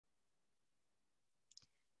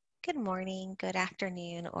Good morning, good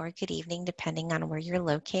afternoon, or good evening, depending on where you're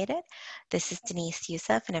located. This is Denise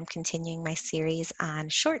Youssef, and I'm continuing my series on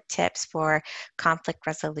short tips for conflict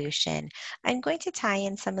resolution. I'm going to tie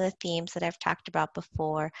in some of the themes that I've talked about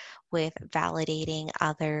before with validating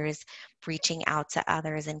others, reaching out to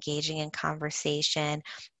others, engaging in conversation.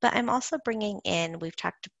 But I'm also bringing in, we've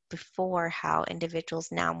talked before how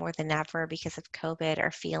individuals now more than ever because of COVID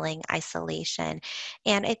are feeling isolation,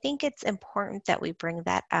 and I think it's important that we bring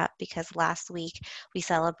that up because last week we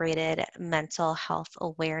celebrated Mental Health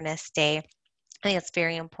Awareness Day. I think it's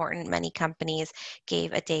very important. Many companies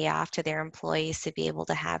gave a day off to their employees to be able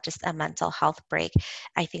to have just a mental health break.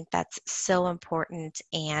 I think that's so important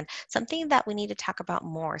and something that we need to talk about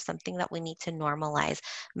more, something that we need to normalize.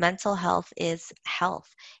 Mental health is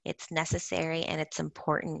health, it's necessary and it's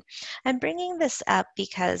important. I'm bringing this up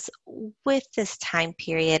because with this time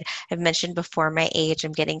period, I've mentioned before my age,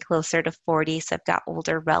 I'm getting closer to 40, so I've got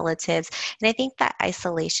older relatives. And I think that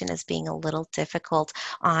isolation is being a little difficult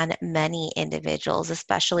on many individuals,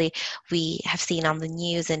 especially we have seen on the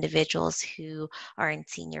news individuals who are in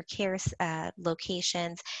senior care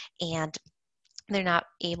locations and they're not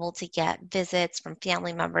able to get visits from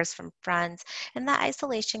family members, from friends, and that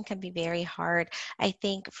isolation can be very hard. I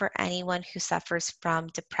think for anyone who suffers from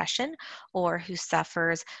depression or who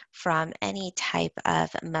suffers from any type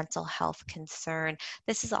of mental health concern,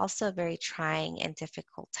 this is also a very trying and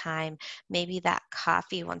difficult time. Maybe that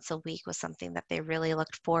coffee once a week was something that they really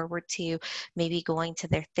looked forward to, maybe going to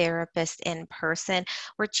their therapist in person.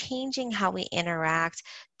 We're changing how we interact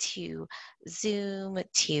to Zoom,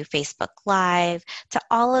 to Facebook Live, to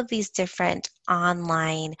all of these different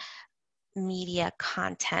online media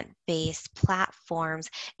content based platforms.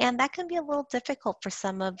 And that can be a little difficult for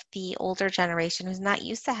some of the older generation who's not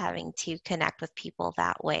used to having to connect with people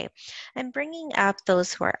that way. I'm bringing up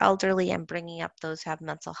those who are elderly, I'm bringing up those who have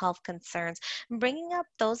mental health concerns, I'm bringing up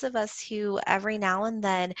those of us who every now and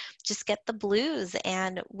then just get the blues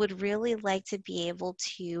and would really like to be able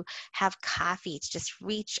to have coffee, to just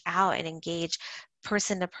reach out and engage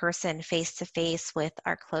person to person, face to face with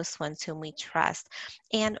our close ones whom we trust.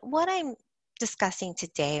 And what I'm discussing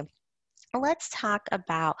today, let's talk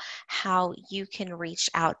about how you can reach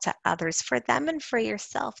out to others for them and for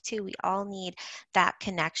yourself too. We all need that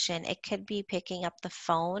connection. It could be picking up the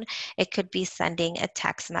phone, it could be sending a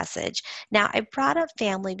text message. Now, I brought up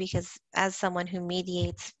family because as someone who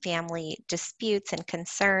mediates family disputes and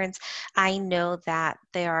concerns, I know that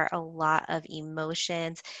there are a lot of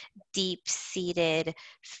emotions, deep seated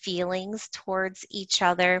feelings towards each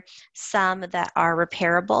other, some that are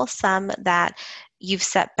repairable, some that you've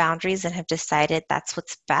set boundaries and have decided that's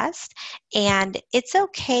what's best. And it's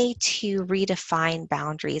okay to redefine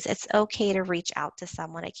boundaries. It's okay to reach out to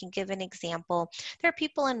someone. I can give an example. There are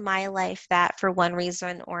people in my life that, for one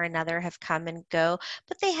reason or another, have come and go,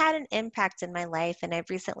 but they had an impact in my life. And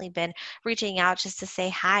I've recently been reaching out just to say,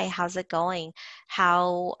 hi, how's it going?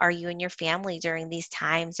 How are you and your family during these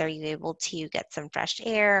times? Are you able to get some fresh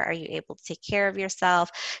air? Are you able to take care of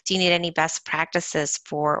yourself? Do you need any best practices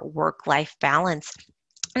for work-life balance?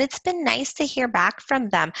 And it's been nice to hear back from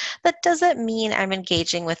them. That doesn't mean I'm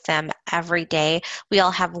engaging with them every day. We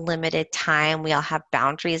all have limited time. We all have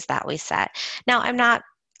boundaries that we set. Now, I'm not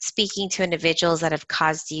speaking to individuals that have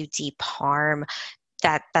caused you deep harm.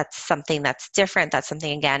 That's something that's different. That's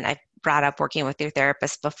something, again, I've brought up working with your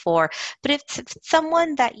therapist before. But if it's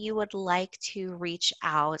someone that you would like to reach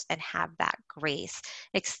out and have that grace,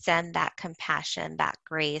 extend that compassion, that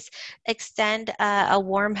grace, extend a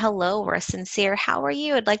warm hello or a sincere how are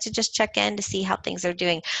you? I'd like to just check in to see how things are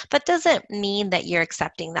doing. That doesn't mean that you're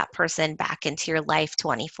accepting that person back into your life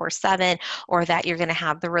 24/7 or that you're going to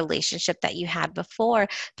have the relationship that you had before.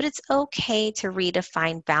 But it's okay to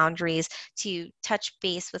redefine boundaries, to touch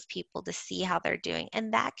base with people to see how they're doing.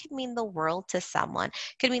 And that could mean the world to someone.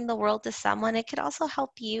 It could mean the world to someone. It could also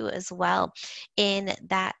help you as well in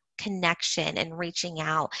that connection and reaching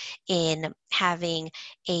out, in having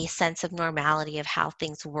a sense of normality of how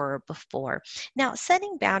things were before. Now,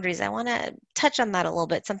 setting boundaries, I want to touch on that a little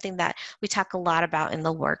bit, something that we talk a lot about in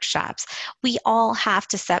the workshops. We all have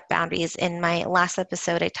to set boundaries. In my last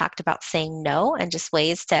episode, I talked about saying no and just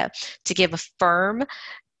ways to give a firm,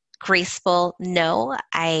 graceful no.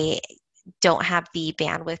 I don't have the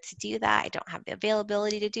bandwidth to do that. I don't have the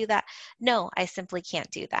availability to do that. No, I simply can't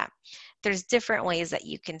do that. There's different ways that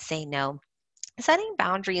you can say no. Setting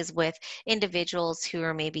boundaries with individuals who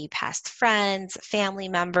are maybe past friends, family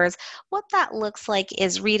members, what that looks like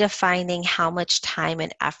is redefining how much time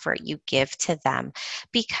and effort you give to them.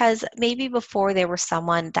 Because maybe before they were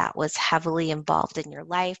someone that was heavily involved in your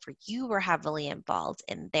life, or you were heavily involved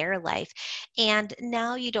in their life, and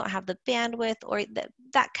now you don't have the bandwidth, or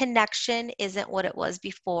that connection isn't what it was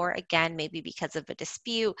before. Again, maybe because of a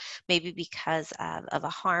dispute, maybe because of a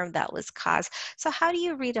harm that was caused. So, how do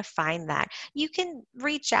you redefine that? You can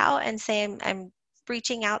reach out and say, I'm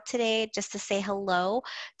reaching out today just to say hello,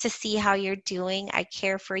 to see how you're doing. I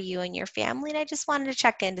care for you and your family, and I just wanted to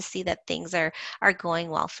check in to see that things are going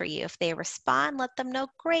well for you. If they respond, let them know,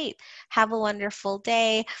 great. Have a wonderful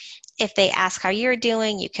day. If they ask how you're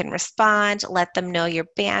doing, you can respond, let them know your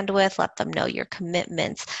bandwidth, let them know your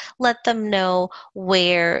commitments, let them know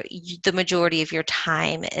where the majority of your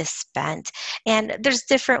time is spent. And there's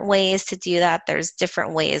different ways to do that. There's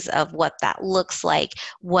different ways of what that looks like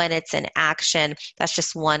when it's in action. That's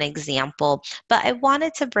just one example. But I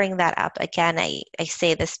wanted to bring that up again. I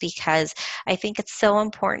say this because I think it's so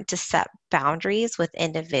important to set boundaries with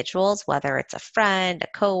individuals, whether it's a friend,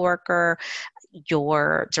 a coworker,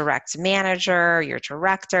 your direct manager, your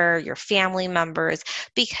director, your family members,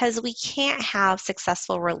 because we can't have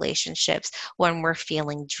successful relationships when we're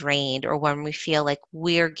feeling drained or when we feel like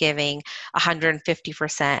we're giving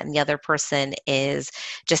 150% and the other person is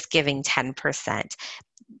just giving 10%.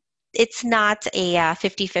 It's not a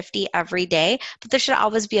 50-50 every day, but there should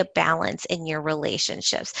always be a balance in your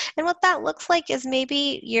relationships. And what that looks like is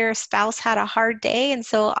maybe your spouse had a hard day, and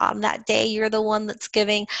so on that day, you're the one that's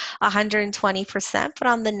giving 120%. But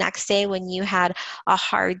on the next day, when you had a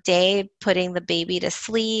hard day putting the baby to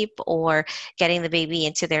sleep or getting the baby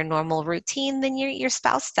into their normal routine, then your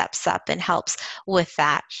spouse steps up and helps with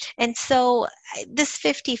that. And so this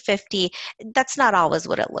 50-50, that's not always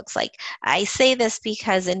what it looks like. I say this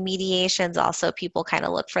because in mediations, also people kind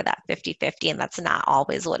of look for that 50-50, and that's not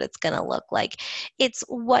always what it's going to look like. It's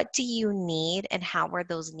what do you need and how are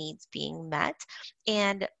those needs being met?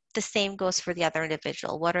 And the same goes for the other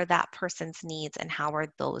individual. What are that person's needs and how are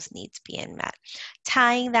those needs being met?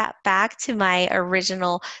 Tying that back to my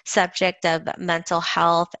original subject of mental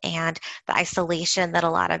health and the isolation that a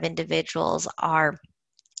lot of individuals are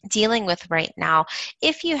dealing with right now.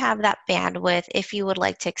 If you have that bandwidth, if you would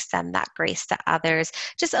like to extend that grace to others,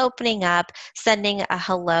 just opening up, sending a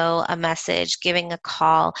hello, a message, giving a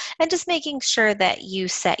call, and just making sure that you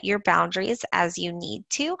set your boundaries as you need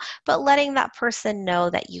to, but letting that person know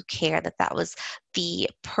that you care, that that was the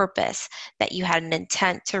purpose, that you had an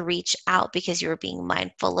intent to reach out because you were being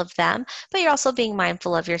mindful of them, but you're also being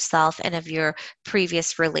mindful of yourself and of your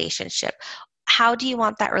previous relationship. How do you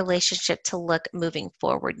want that relationship to look moving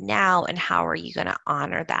forward now, and how are you going to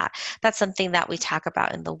honor that? That's something that we talk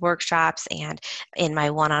about in the workshops and in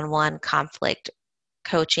my one-on-one conflict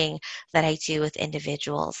coaching that I do with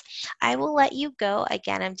individuals. I will let you go.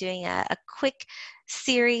 Again, I'm doing a quick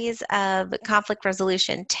series of conflict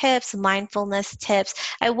resolution tips, mindfulness tips.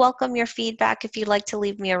 I welcome your feedback. If you'd like to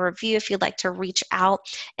leave me a review, if you'd like to reach out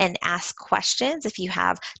and ask questions, if you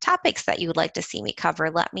have topics that you would like to see me cover,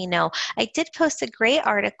 let me know. I did post a great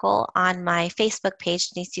article on my Facebook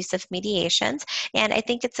page, Denise Youssef Mediations, and I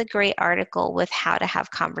think it's a great article with how to have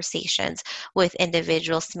conversations with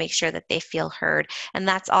individuals to make sure that they feel heard. And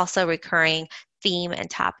that's also recurring theme and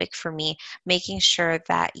topic for me, making sure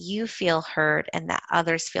that you feel heard and that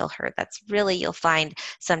others feel heard. That's really, you'll find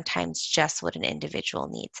sometimes just what an individual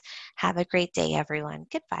needs. Have a great day, everyone.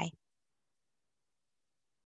 Goodbye.